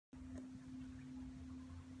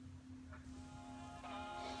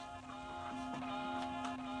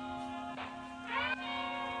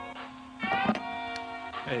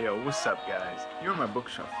Hey yo, what's up guys? You're on my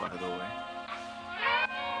bookshelf, by the way.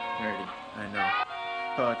 Nerdy, I know.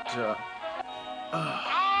 But,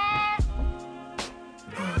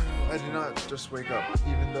 I did not just wake up,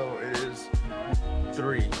 even though it is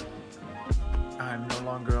 3. I'm no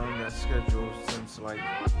longer on that schedule since like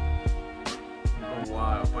a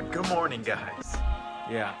while. But good morning, guys.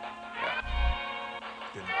 Yeah.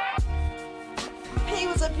 Good morning. Hey,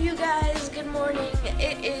 what's up, you guys? Good morning.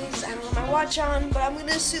 It is, I don't have my watch on, but I'm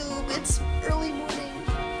gonna assume it's early morning.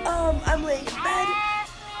 I'm laying in bed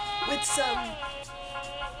with some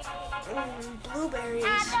blueberries,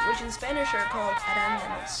 which in Spanish are called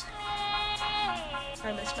arándanos.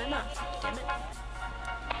 I missed my mouth, damn it.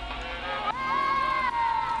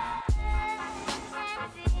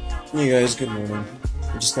 Hey guys, good morning.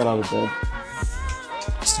 I just got out of bed.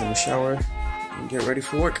 Just take a shower and get ready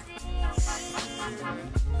for work.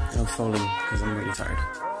 I'm falling because I'm really tired.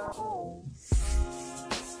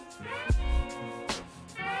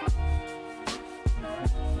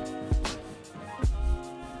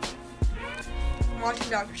 I'm watching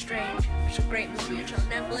Doctor Strange. It's a great movie. It's on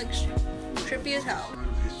Netflix. Trippy as hell.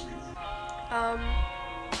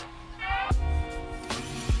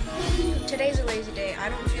 Today's a lazy day. I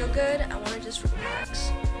don't feel good. I want to just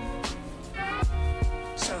relax.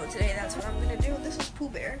 So today that's what I'm gonna do. This is Pooh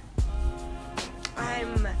Bear.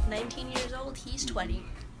 I'm 19 years old. He's 20.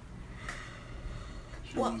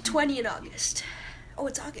 Well, 20 in August. Oh,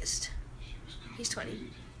 it's August. He's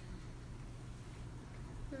 20.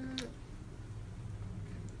 I'm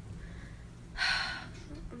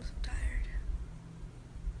so tired.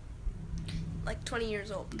 Like 20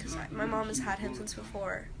 years old because my mom has had him since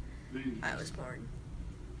before I was born.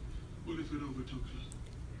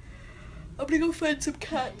 I'm gonna go find some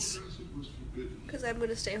cats because I'm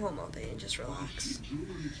gonna stay home all day and just relax.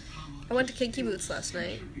 I went to Kinky Boots last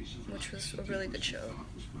night, which was a really good show.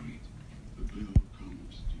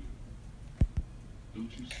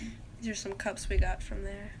 These are some cups we got from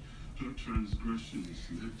there.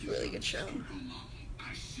 Really good show.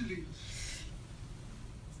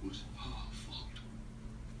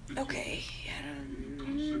 Okay.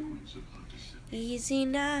 Easy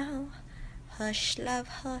now. Hush, love,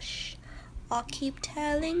 hush. I'll keep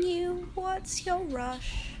telling you what's your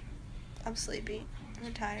rush. I'm sleepy.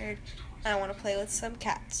 I'm tired. I want to play with some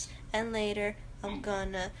cats. And later, I'm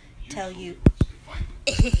gonna tell you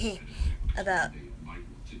about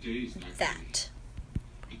that.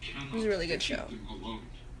 It was a really good show.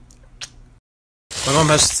 My mom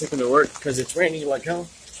has to take me to work because it's raining like hell.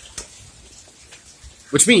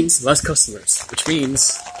 Which means less customers. Which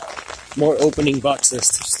means more opening boxes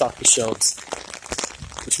to stock the shelves.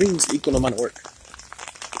 Which means equal amount of work.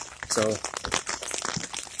 So,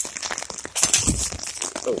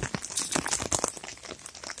 oh.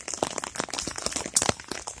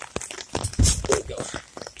 There we go.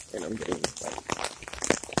 And I'm getting,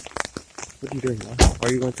 what are you doing now? Why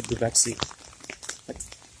are you going through the back seat?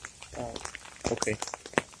 Okay.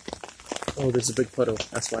 Oh, there's a big puddle.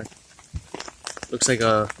 That's why. Looks like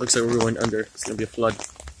we're going under. It's gonna be a flood.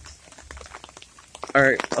 All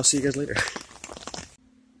right, I'll see you guys later.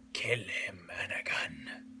 Kill him, Anakin.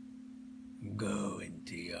 Go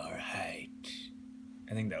into your height.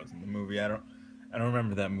 I think that was in the movie. I don't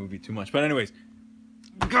remember that movie too much. But anyways,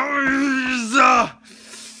 guys.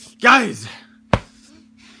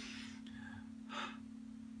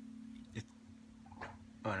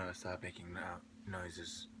 Oh no! Stop making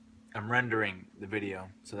noises. I'm rendering the video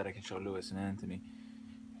so that I can show Lewis and Anthony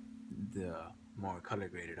the more color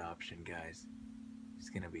graded option, guys. It's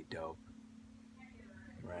gonna be dope,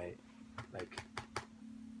 right? Like,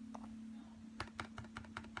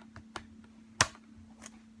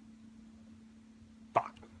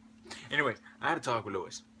 fuck. Anyways, I had to talk with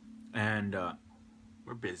Lewis, and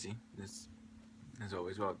we're busy as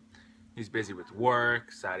always. Well, he's busy with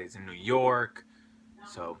work. Sari's in New York,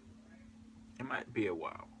 so it might be a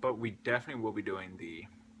while, but we definitely will be doing the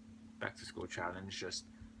back to school challenge just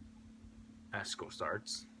as school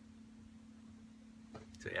starts.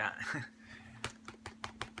 So yeah.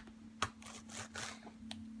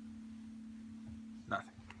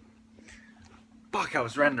 Nothing. Fuck, I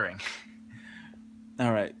was rendering.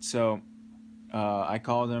 Alright, so I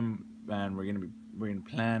called him and we're gonna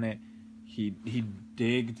plan it. He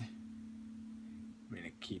digged. I'm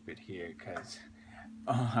gonna keep it here because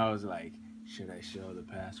I was like, should I show the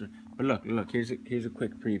password? But look, here's a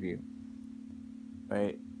quick preview.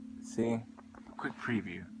 Right? See? Quick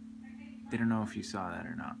preview. Didn't know if you saw that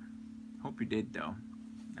or not. Hope you did though.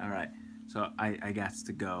 Alright. So I got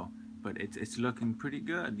to go. But it's looking pretty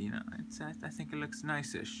good, you know. I think it looks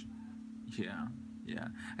nice-ish. Yeah. Yeah,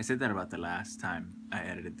 I said that about the last time I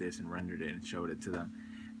edited this and rendered it and showed it to them,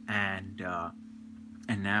 and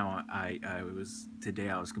now today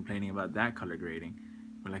I was complaining about that color grading.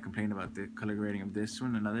 Will I complain about the color grading of this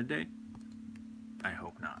one another day? I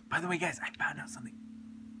hope not. By the way, guys, I found out something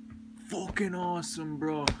fucking awesome,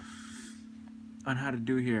 bro, on how to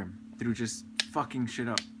do here through just fucking shit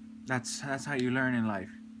up. That's how you learn in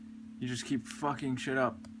life. You just keep fucking shit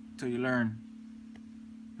up till you learn.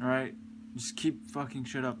 Alright? Just keep fucking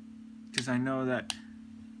shit up. Because I know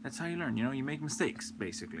that's how you learn. You know, you make mistakes,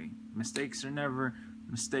 basically. Mistakes are never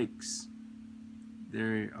mistakes.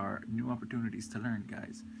 There are new opportunities to learn,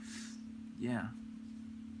 guys. Yeah.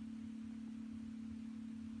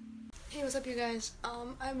 Hey, what's up, you guys?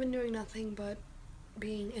 I've been doing nothing but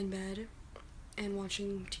being in bed and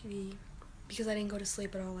watching TV because I didn't go to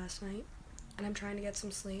sleep at all last night, and I'm trying to get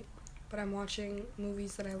some sleep, but I'm watching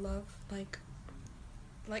movies that I love, like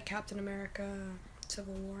Captain America,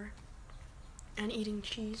 Civil War, and eating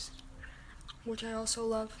cheese, which I also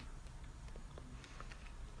love.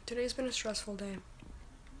 Today's been a stressful day.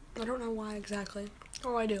 I don't know why exactly.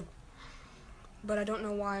 Oh, I do. But I don't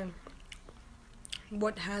know why.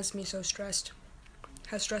 What has me so stressed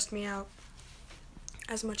has stressed me out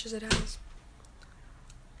as much as it has.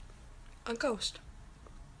 A ghost.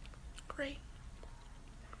 Great.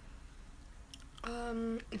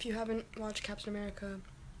 If you haven't watched Captain America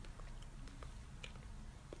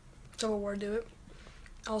Civil War, do it.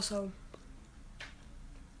 Also,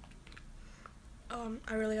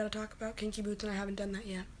 I really gotta talk about Kinky Boots, and I haven't done that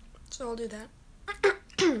yet, so I'll do that.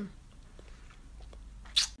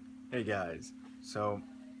 Hey guys, so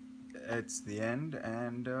it's the end,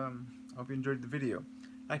 and hope you enjoyed the video.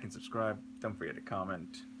 Like and subscribe, don't forget to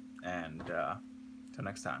comment, and till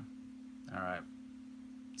next time. Alright,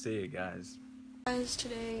 see you guys. Guys,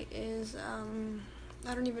 today is,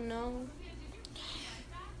 I don't even know.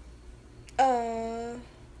 I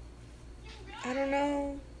don't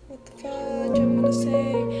know what the fudge I'm gonna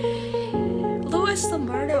say.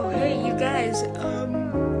 Lombardo, hey, you guys,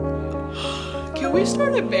 can we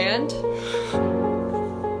start a band?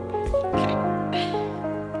 Okay.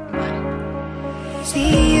 Bye.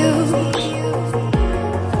 See you.